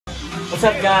What's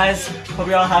up, guys? Hope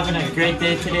you're all having a great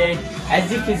day today. As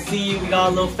you can see, we got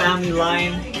a little family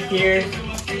line here.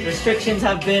 Restrictions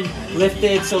have been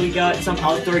lifted, so we got some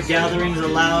outdoor gatherings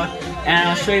allowed. And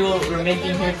I'll show you what we're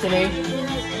making here today.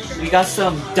 We got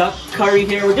some duck curry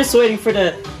here. We're just waiting for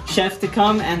the chef to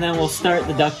come, and then we'll start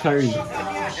the duck curry.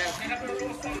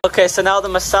 Okay, so now the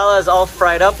masala is all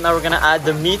fried up. Now we're gonna add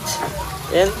the meat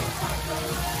in.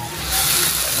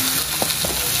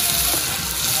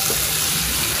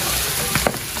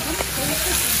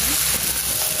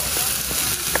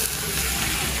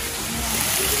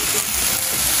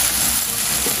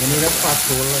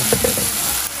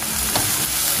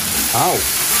 Ow.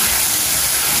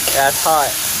 Yeah, it's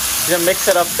hot. You're gonna mix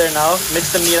it up there now.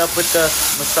 Mix the meat up with the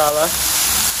masala.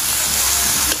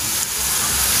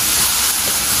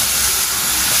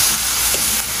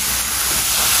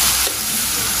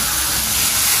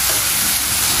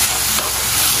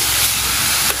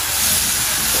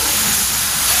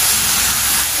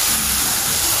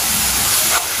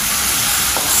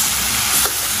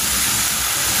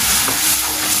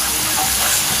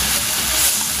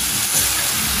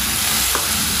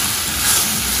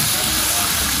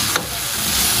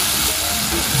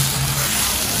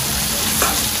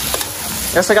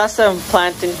 I also got some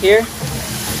plantain here,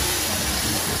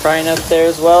 frying up there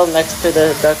as well, next to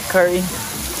the duck curry.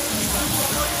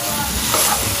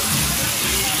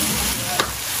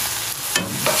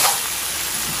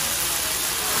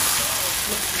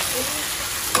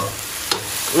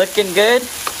 Looking good.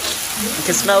 You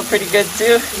can smell pretty good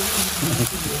too.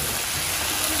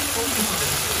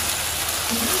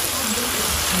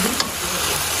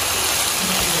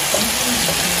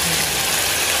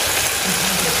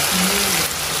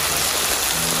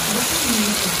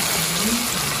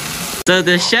 So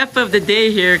the chef of the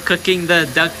day here cooking the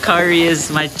duck curry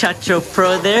is my Chacho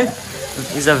Pro there.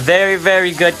 He's a very,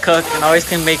 very good cook and always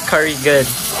can make curry good.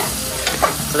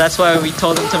 So that's why we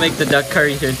told him to make the duck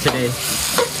curry here today.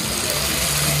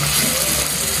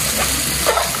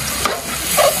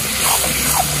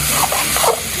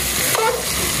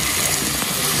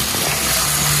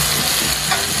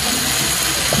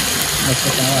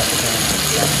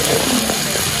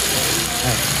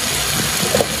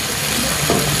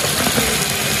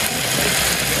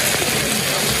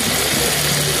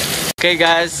 Okay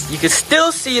guys, you can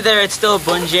still see there it's still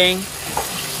bunjing.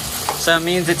 So it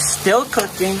means it's still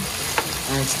cooking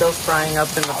and it's still frying up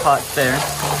in the pot there.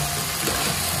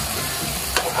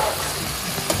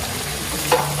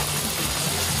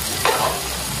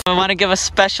 I want to give a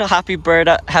special happy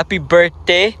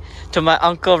birthday to my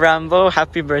Uncle Rambo.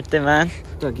 Happy birthday, man.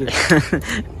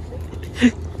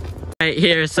 Right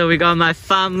here, so we got my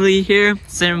family here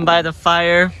sitting by the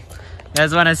fire. You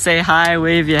guys want to say hi,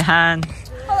 wave your hand.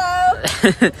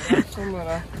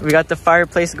 We got the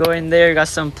fireplace going there. We got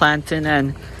some plantain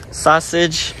and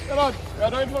sausage.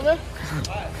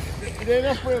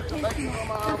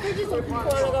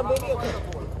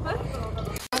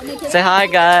 Say hi,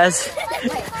 guys.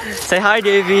 Say hi,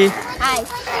 Davey. Hi.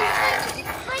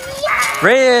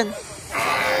 Rayan.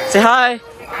 Say hi.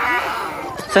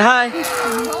 Say hi.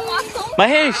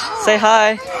 Mahesh. Say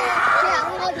hi.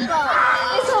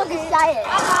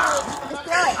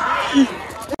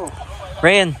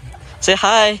 Rayan, say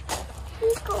hi.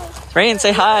 Rayan,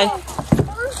 say hi.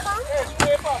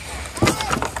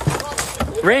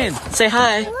 Rayan, say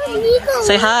hi.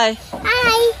 Say hi.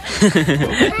 Hi.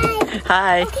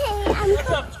 Hi. Okay, I'm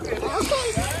good. Okay.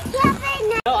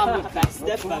 No, I'm back.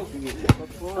 Step back.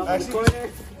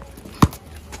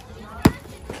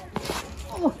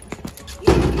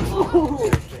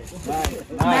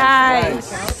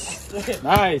 Nice.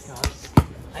 Nice.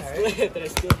 I slipped, but I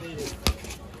still made it.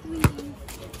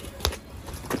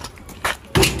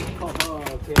 Oh,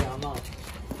 okay, I'm out.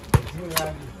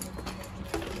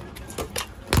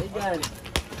 Hey guys.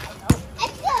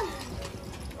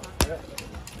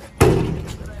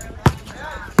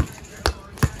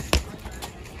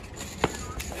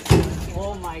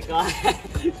 Oh my god.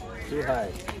 Too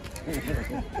high.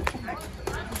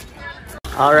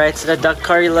 Alright, so the duck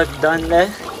curry looked done there.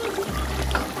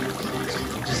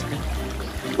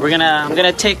 I'm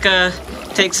gonna take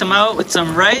some out with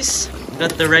some rice.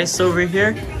 Got the rice over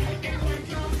here.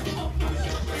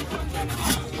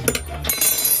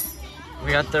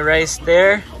 We got the rice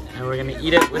there, and we're gonna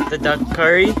eat it with the duck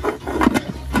curry.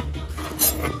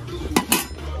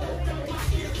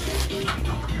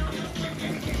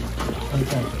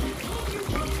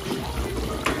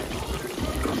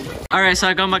 Alright, so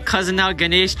I got my cousin now,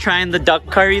 Ganesh, trying the duck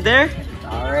curry there.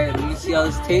 Alright, let me see how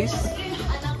this tastes.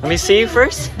 Let me see you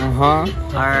first.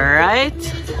 Alright.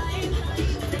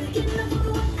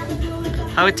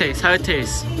 How it tastes, how it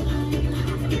tastes.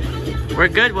 We're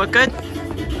good? What good?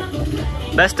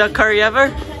 Best duck curry ever?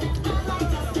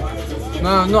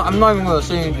 No, I'm not even gonna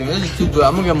say anything. This is too good.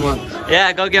 I'm gonna get more.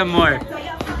 Yeah, go get more.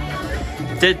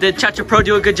 Did Chacha Pro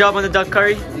do a good job on the duck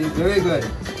curry? It's very good.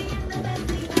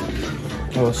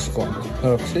 Oh,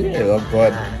 see, it look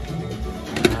good.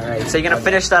 Alright, so you're gonna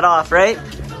finish that off, right?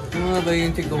 No, but you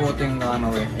can take the whole thing down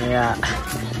away. Yeah.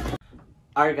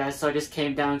 Alright guys, so I just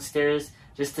came downstairs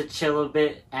just to chill a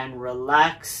bit and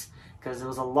relax because it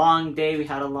was a long day. We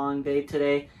had a long day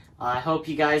today. I hope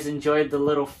you guys enjoyed the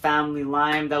little family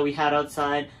lime that we had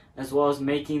outside, as well as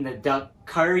making the duck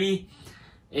curry.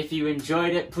 If you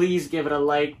enjoyed it, please give it a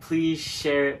like, please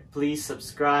share it, please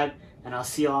subscribe, and I'll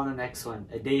see you all on the next one.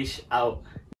 Adesh out.